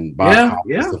Michaels and Bob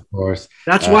Hoppus, of course.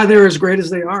 That's why they're as great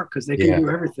as they are, because they can do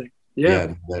everything.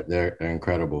 Yeah, they're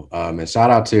incredible. And shout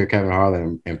out to your Kevin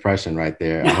Harlan impression right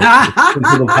there.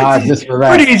 Just for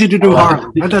that. Pretty easy to do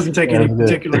Harlan. That doesn't take any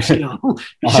particular skill. You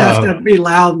just have to be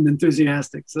loud and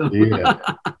enthusiastic. So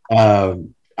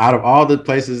out of all the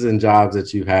places and jobs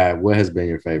that you've had, what has been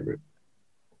your favorite?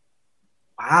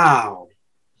 Wow.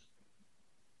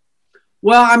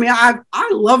 Well, I mean, I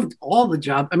loved all the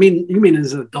jobs. I mean, you mean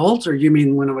as an adult, or you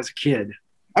mean when I was a kid?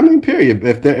 I mean, period.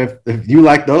 If you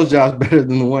like those jobs better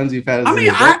than the ones you've had as an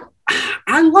adult.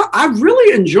 I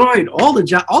really enjoyed all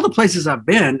the places I've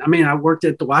been. I mean, I worked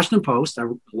at the Washington Post. I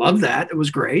loved that. It was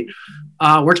great.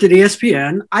 Worked at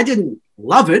ESPN. I didn't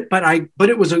love it, but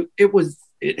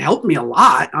it helped me a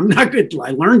lot. I'm not good.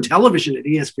 I learned television at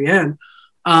ESPN.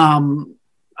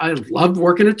 I loved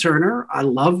working at Turner. I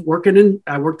worked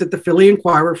at the Philly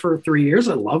Inquirer for 3 years.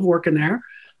 I love working there.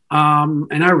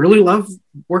 And I really love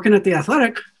working at the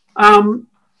Athletic.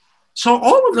 So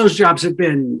all of those jobs have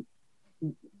been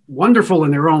wonderful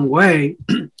in their own way.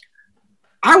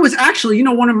 I was actually,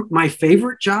 one of my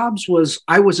favorite jobs was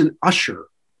I was an usher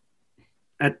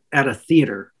at a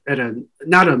theater,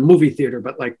 not a movie theater,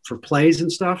 but like for plays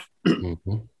and stuff in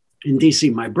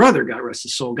DC. My brother, God rest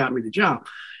his soul, got me the job.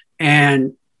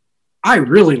 And I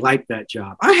really liked that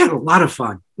job. I had a lot of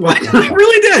fun. I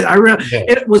really did.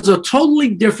 It was a totally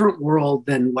different world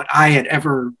than what I had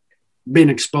ever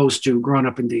been exposed to growing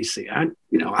up in DC.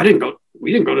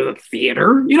 We didn't go to the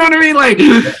theater. You know what I mean? Like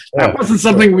that wasn't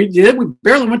something we did. We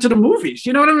barely went to the movies.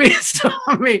 You know what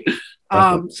I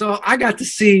mean? So I got to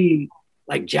see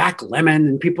like Jack Lemmon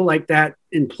and people like that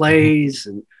in plays,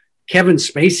 and Kevin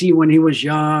Spacey when he was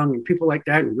young, and people like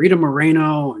that, and Rita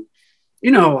Moreno, and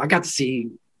I got to see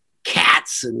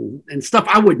Cats and stuff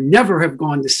I would never have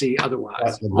gone to see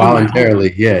otherwise.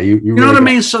 Voluntarily, yeah. You know what I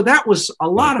mean? So that was a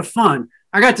lot of fun.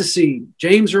 I got to see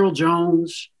James Earl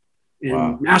Jones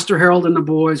in Master Harold and the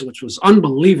Boys, which was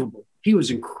unbelievable. He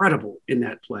was incredible in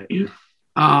that play.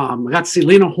 I got to see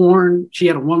Lena Horne. She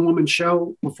had a one-woman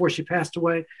show before she passed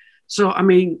away. So, I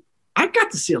mean, I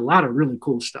got to see a lot of really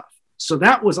cool stuff. So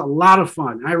that was a lot of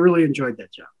fun. I really enjoyed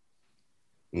that job.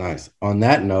 Nice. On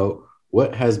that note,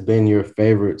 what has been your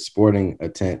favorite sporting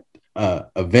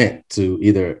event to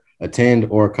either attend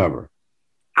or cover?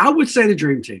 I would say the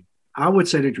Dream Team.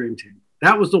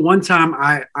 That was the one time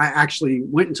I actually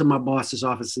went into my boss's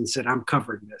office and said, I'm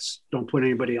covering this. Don't put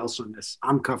anybody else on this.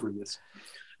 I'm covering this.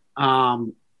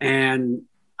 And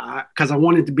because I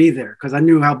wanted to be there, because I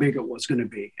knew how big it was going to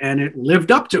be. And it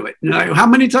lived up to it. How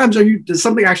many times does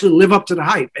something actually live up to the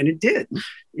hype? And it did.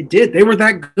 It did. They were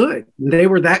that good. They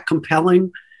were that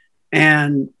compelling.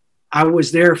 And I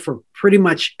was there for pretty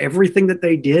much everything that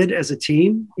they did as a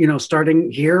team,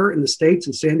 starting here in the States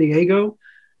in San Diego,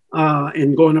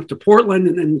 and going up to Portland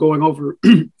and then going over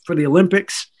for the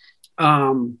Olympics.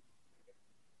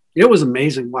 It was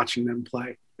amazing watching them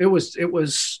play. It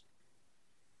was,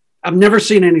 I've never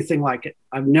seen anything like it.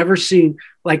 I've never seen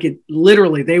like it.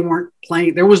 Literally, they weren't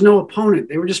playing. There was no opponent.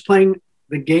 They were just playing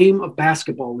the game of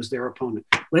basketball was their opponent.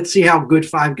 Let's see how good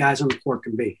five guys on the court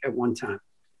can be at one time.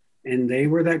 And they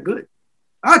were that good.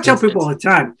 I tell people all the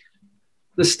time,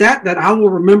 the stat that I will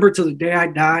remember till the day I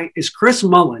die is Chris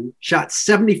Mullin shot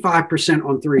 75%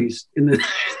 on threes in the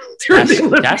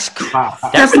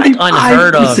that's like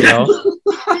unheard of, yo.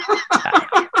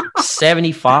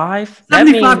 75?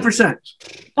 75%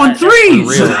 on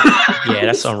threes. Yeah,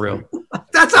 that's unreal.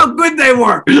 That's how good they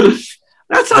were.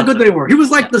 That's how good they were. He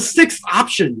was like the sixth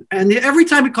option, and every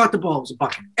time he caught the ball, it was a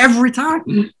bucket. Every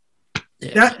time.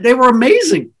 Yeah. They were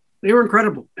amazing. They were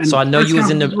incredible. And so I know you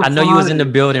was in the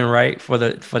building, right, for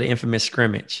the infamous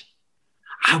scrimmage.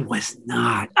 I was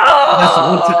not.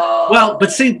 Oh! Well,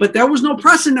 but there was no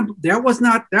precedent. That was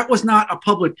not a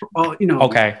public,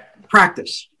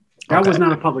 practice. That was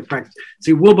not a public practice.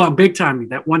 See, Wilbon big time me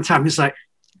that one time. He's like,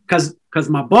 because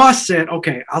my boss said,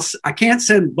 okay, I can't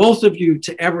send both of you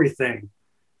to everything,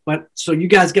 but so you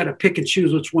guys got to pick and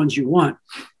choose which ones you want.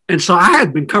 And so I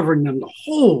had been covering them the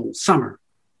whole summer.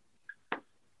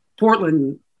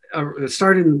 Portland,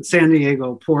 started in San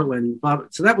Diego, Portland.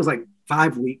 So that was like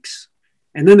 5 weeks.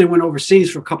 And then they went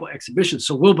overseas for a couple of exhibitions.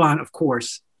 So Wilbon, of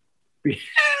course,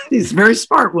 he's very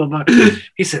smart, Wilbon.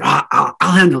 He said, I'll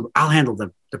handle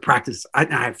the practice. I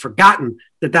had forgotten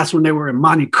that's when they were in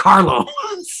Monte Carlo.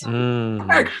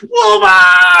 Like,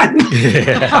 Wilbon!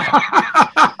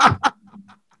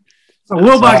 So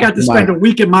Wilbon got to spend a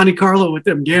week in Monte Carlo with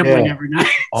them gambling every night.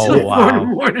 Oh,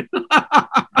 wow.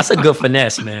 That's a good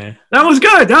finesse, man. That was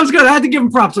good. I had to give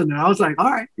him props on that. I was like,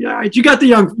 all right. Yeah, all right. You got the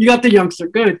youngster.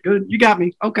 Good. You got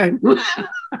me. Okay.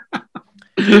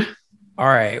 All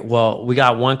right. Well, we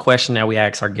got one question that we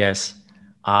ask our guests.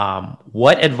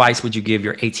 What advice would you give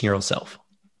your 18-year-old self?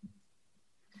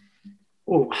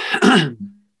 Oh,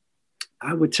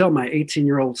 I would tell my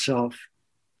 18-year-old self,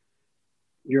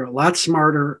 you're a lot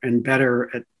smarter and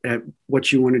better at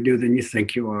what you want to do than you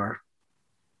think you are.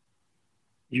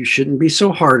 You shouldn't be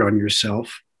so hard on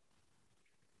yourself.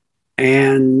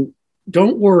 And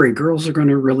don't worry, girls are going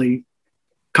to really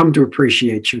come to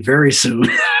appreciate you very soon.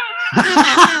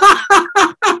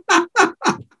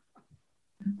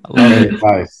 Great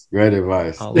advice.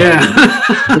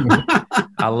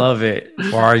 I love it.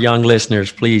 For our young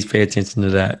listeners, please pay attention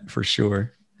to that for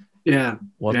sure. Yeah.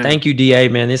 Well, thank you, DA,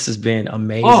 man. This has been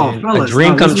amazing. Fellas, a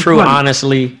dream come true, fun.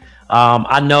 Honestly.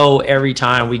 I know every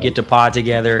time we get to pod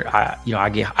together, I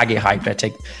get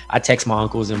hyped. I text my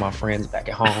uncles and my friends back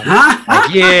at home.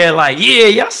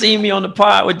 Y'all seen me on the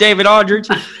pod with David Aldridge.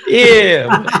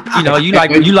 Yeah.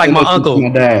 You like my uncle.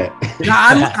 My dad.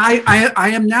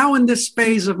 I am now in this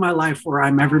phase of my life where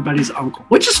I'm everybody's uncle,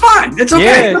 which is fine. It's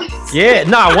okay. Yeah.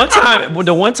 No,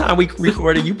 the one time we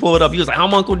recorded, you pulled up, you was like,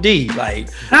 I'm Uncle D. Like,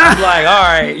 I was like, all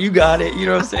right, you got it. You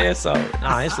know what I'm saying? So,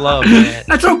 it's love, man.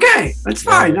 That's okay. That's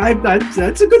fine.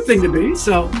 That's a good thing to be.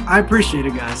 So I appreciate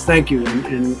it, guys. Thank you.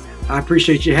 And I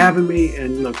appreciate you having me.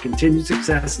 And look, continued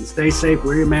success and stay safe.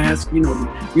 Wear your mask. You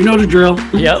know the drill.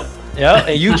 Yep.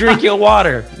 And you drink your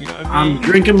water. You know what I mean? I'm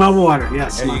drinking my water.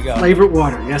 Yes. There you go. Favorite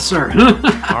water. Yes, sir.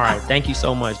 All right. Thank you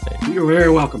so much, baby. You're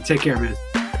very welcome. Take care, man.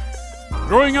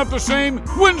 Growing up the same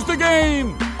wins the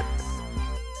game.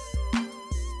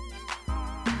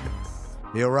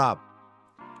 Yo, Rob.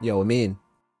 Yo, Amin.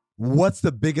 What's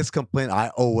the biggest complaint I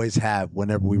always have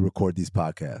whenever we record these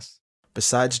podcasts?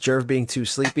 Besides Jerv being too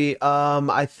sleepy,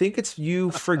 I think it's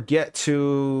you forget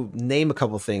to name a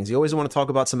couple things. You always want to talk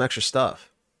about some extra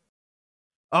stuff.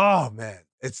 Oh, man.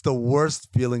 It's the worst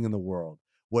feeling in the world.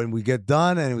 When we get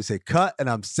done and we say cut and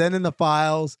I'm sending the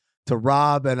files to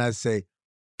Rob and I say,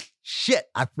 shit,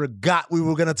 I forgot we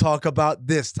were going to talk about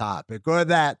this topic or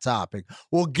that topic.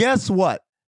 Well, guess what?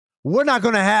 We're not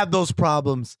going to have those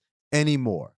problems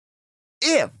anymore.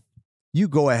 If you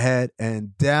go ahead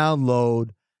and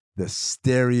download the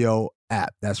Stereo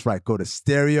app. That's right. Go to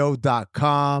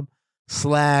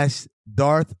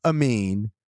stereo.com/Darth Amin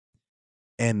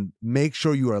and make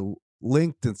sure you are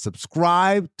linked and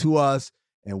subscribed to us.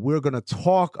 And we're going to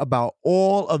talk about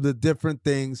all of the different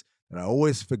things that I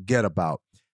always forget about.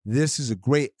 This is a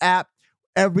great app.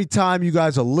 Every time you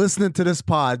guys are listening to this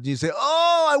pod, you say,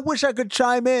 oh, I wish I could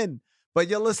chime in. But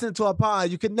you're listening to a pod.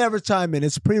 You can never chime in.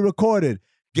 It's pre-recorded.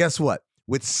 Guess what?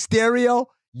 With Stereo,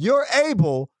 you're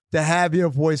able to have your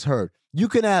voice heard. You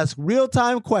can ask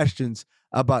real-time questions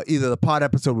about either the pod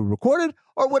episode we recorded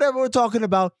or whatever we're talking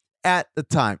about at the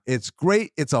time. It's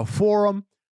great. It's a forum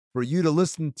for you to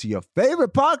listen to your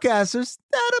favorite podcasters.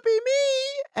 That'll be me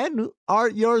and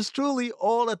yours truly,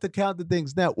 all at the Count the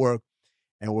Things Network.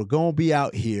 And we're going to be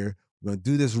out here. We're going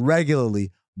to do this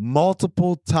regularly,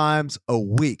 multiple times a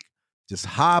week. Just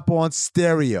hop on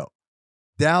Stereo,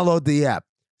 download the app,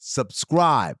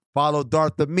 subscribe, follow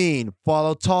Darth Amin,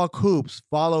 follow Talk Hoops,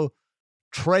 follow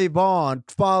Trayvon,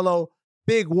 follow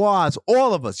Big Waz,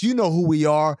 all of us. You know who we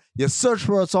are. You search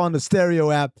for us on the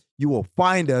Stereo app. You will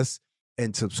find us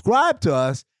and subscribe to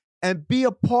us and be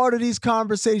a part of these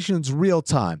conversations real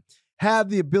time. Have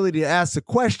the ability to ask the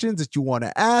questions that you want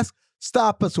to ask.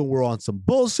 Stop us when we're on some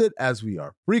bullshit, as we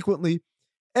are frequently.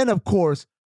 And of course,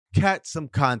 catch some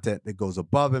content that goes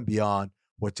above and beyond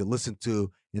what you listen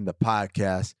to in the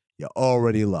podcast you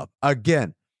already love.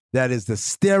 Again, that is the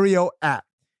Stereo app.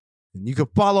 And you can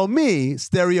follow me,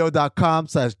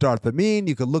 stereo.com/Darth Amin.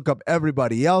 You can look up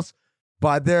everybody else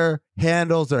by their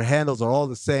handles. Their handles are all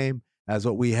the same as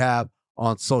what we have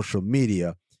on social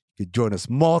media. You can join us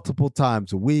multiple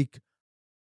times a week.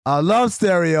 I love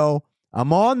Stereo.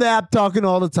 I'm on the app talking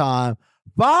all the time.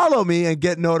 Follow me and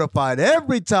get notified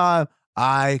every time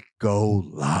I go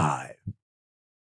live.